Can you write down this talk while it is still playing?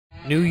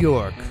New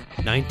York,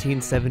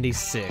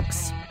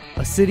 1976.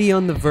 A city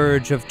on the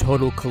verge of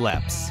total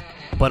collapse,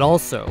 but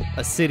also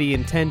a city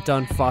intent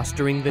on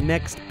fostering the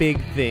next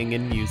big thing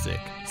in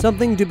music.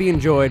 Something to be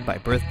enjoyed by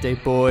birthday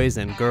boys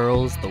and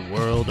girls the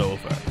world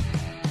over.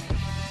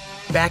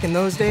 Back in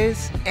those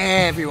days,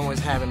 everyone was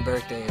having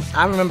birthdays.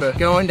 I remember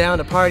going down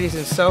to parties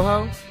in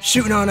Soho,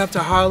 shooting on up to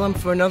Harlem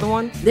for another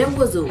one. There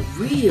was a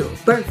real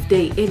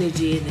birthday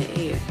energy in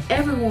the air.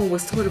 Everyone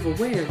was sort of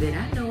aware of it.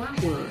 I know I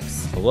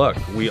was. Look,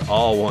 we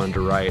all wanted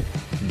to write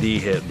the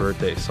hit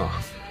birthday song.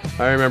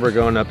 I remember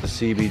going up to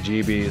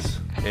CBGB's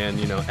and,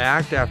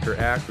 act after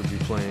act would be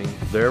playing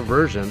their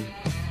version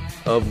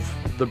of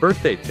the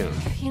birthday tune.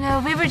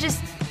 We were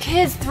just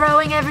kids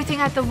throwing everything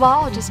at the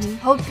wall, just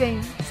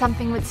hoping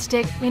something would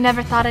stick. We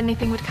never thought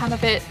anything would come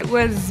of it. It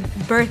was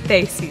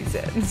birthday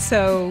season,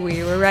 so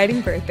we were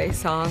writing birthday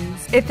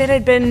songs. If it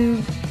had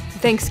been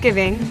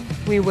Thanksgiving,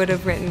 we would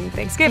have written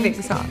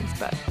Thanksgiving songs,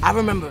 but... I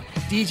remember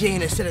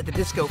DJing a set at the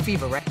Disco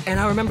Fever, right? And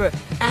I remember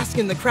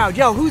asking the crowd,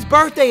 yo, whose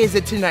birthday is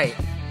it tonight?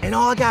 And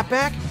all I got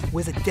back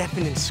was a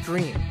deafening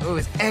scream. It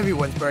was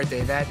everyone's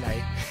birthday that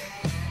night.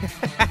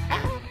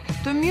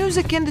 The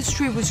music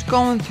industry was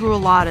going through a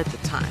lot at the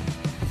time.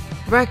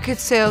 Record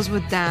sales were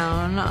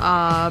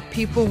down,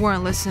 people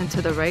weren't listening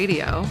to the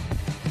radio.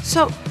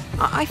 So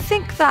I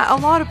think that a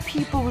lot of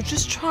people were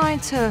just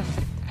trying to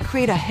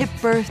create a hit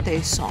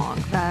birthday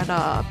song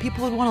that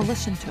people would want to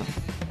listen to.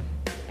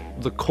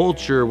 The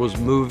culture was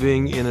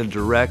moving in a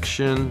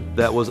direction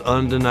that was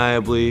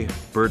undeniably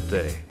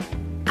birthday.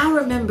 I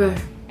remember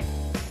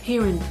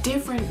hearing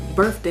different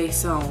birthday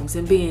songs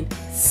and being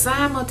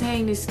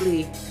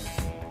simultaneously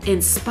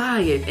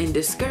inspired and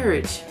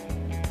discouraged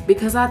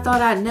because I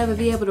thought I'd never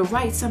be able to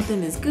write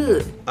something as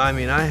good. I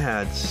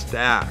had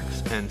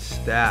stacks and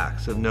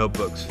stacks of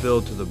notebooks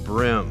filled to the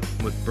brim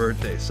with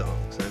birthday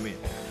songs. Let me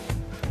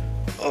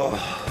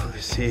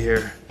see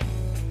here.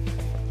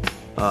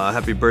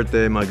 Happy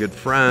birthday, my good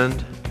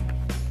friend.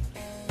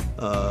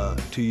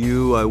 To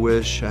you, I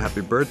wish a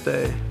happy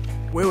birthday.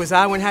 Where was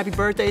I when Happy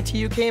Birthday to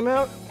You came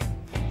out?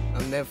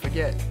 I'll never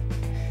forget.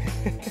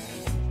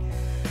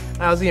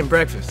 I was eating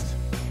breakfast.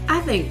 I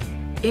think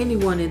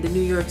anyone in the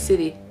New York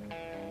City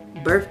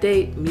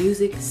birthday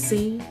music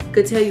scene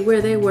could tell you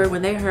where they were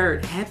when they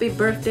heard Happy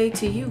Birthday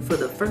to You for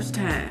the first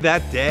time.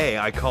 That day,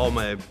 I called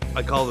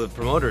the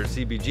promoter at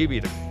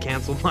CBGB to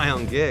cancel my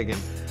own gig,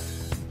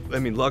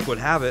 and luck would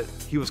have it,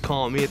 he was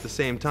calling me at the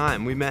same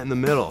time. We met in the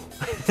middle.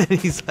 And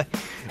he's like,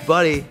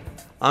 buddy,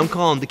 I'm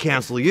calling to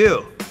cancel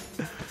you.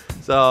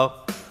 So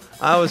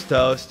I was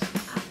toast.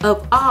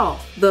 Of all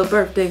the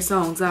birthday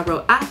songs I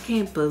wrote, I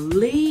can't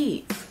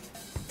believe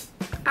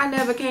I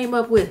never came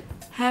up with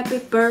Happy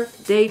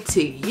Birthday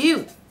to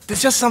You.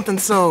 There's just something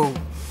so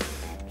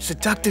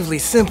seductively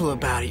simple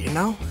about it,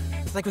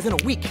 It's like within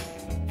a week,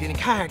 the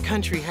entire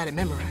country had it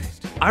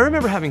memorized. I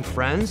remember having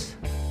friends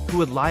who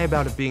would lie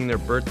about it being their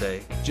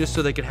birthday just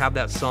so they could have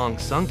that song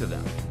sung to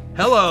them.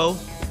 Hello,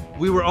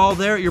 we were all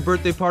there at your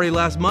birthday party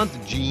last month,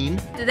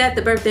 Gene. That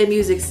the birthday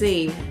music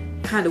scene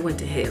kind of went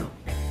to hell.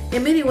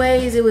 In many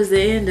ways, it was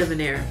the end of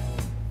an era.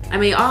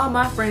 All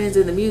my friends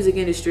in the music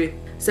industry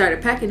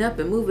started packing up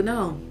and moving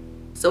on.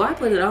 So I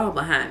put it all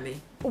behind me.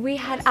 We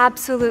had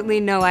absolutely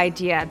no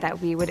idea that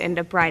we would end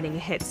up writing a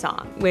hit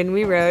song. When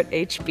we wrote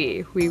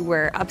HB, we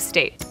were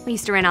upstate. We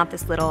used to rent out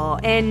this little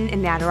inn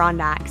in the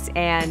Adirondacks,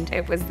 and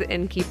it was the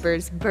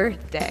innkeeper's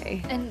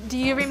birthday. And do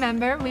you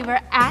remember we were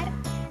at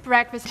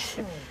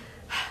breakfast?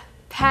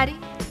 Patty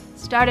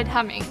started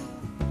humming.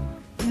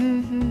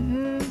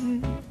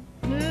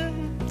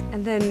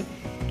 And then,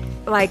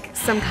 like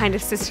some kind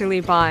of sisterly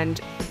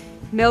bond,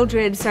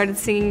 Mildred started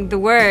singing the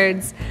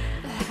words,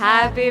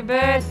 Happy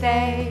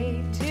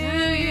birthday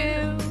to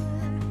you,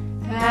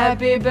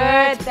 happy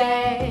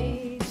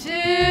birthday to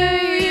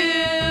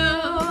you.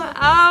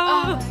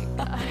 Oh my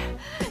God.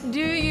 Do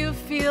you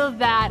feel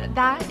that?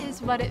 That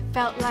is what it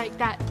felt like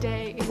that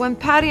day. When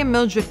Patty and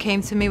Mildred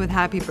came to me with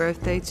Happy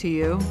Birthday to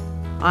You,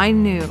 I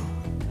knew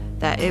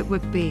that it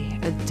would be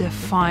a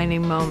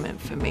defining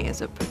moment for me as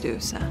a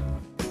producer.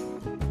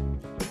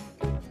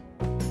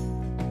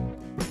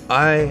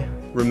 I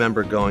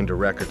remember going to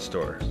record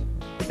stores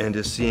and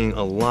just seeing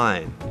a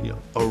line,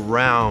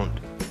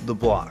 around the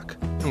block.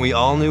 And we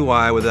all knew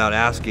why without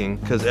asking,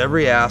 because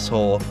every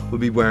asshole would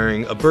be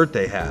wearing a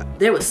birthday hat.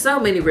 There were so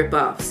many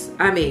rip-offs.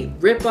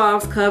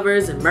 Rip-offs,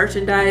 covers, and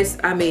merchandise.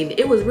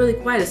 It was really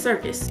quite a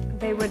circus.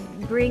 They would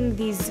bring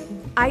these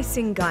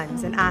icing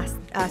guns and ask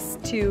us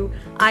to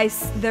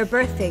ice their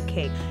birthday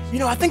cake.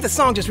 I think the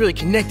song just really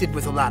connected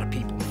with a lot of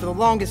people. For the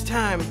longest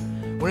time,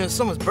 when it was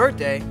someone's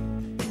birthday,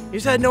 you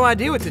just had no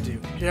idea what to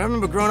do. I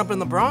remember growing up in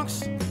the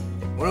Bronx.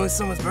 When it was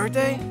someone's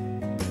birthday,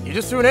 you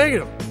just threw an egg at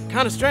them.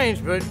 Kind of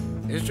strange, but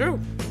it's true.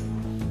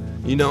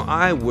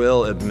 I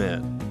will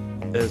admit,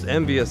 as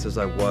envious as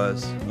I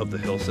was of the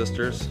Hill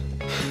Sisters,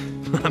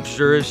 I'm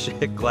sure as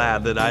shit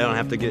glad that I don't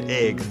have to get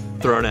eggs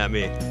thrown at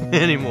me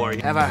anymore.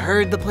 Have I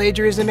heard the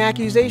plagiarism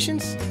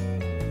accusations?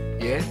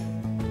 Yeah.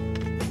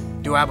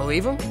 Do I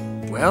believe them?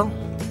 Well.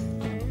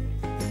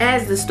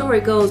 As the story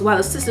goes, while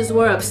the sisters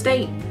were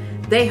upstate,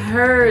 they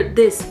heard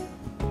this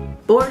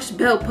Borscht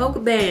Belt polka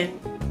band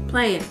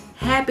playing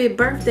Happy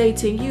Birthday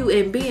to You,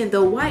 and being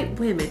the white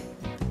women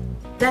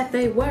that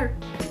they were,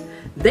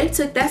 they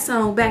took that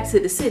song back to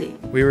the city.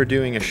 We were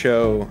doing a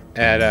show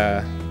at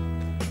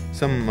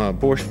some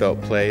Borscht Belt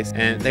place,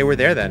 and they were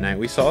there that night.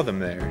 We saw them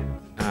there.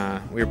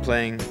 We were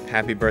playing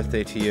Happy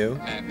Birthday to You,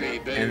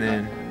 and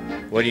then,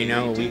 what do you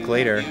know, a week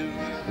later,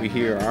 we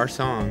hear our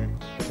song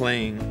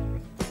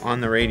playing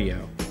on the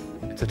radio.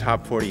 It's a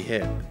top 40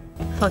 hit.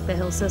 Fuck the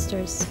Hill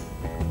Sisters.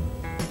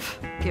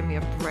 Give me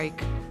a break.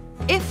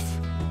 If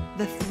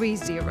the Three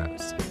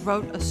Zeros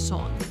wrote a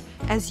song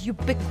as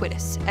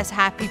ubiquitous as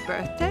Happy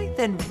Birthday,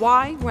 then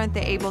why weren't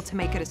they able to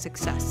make it a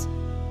success?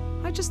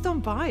 I just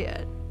don't buy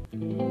it.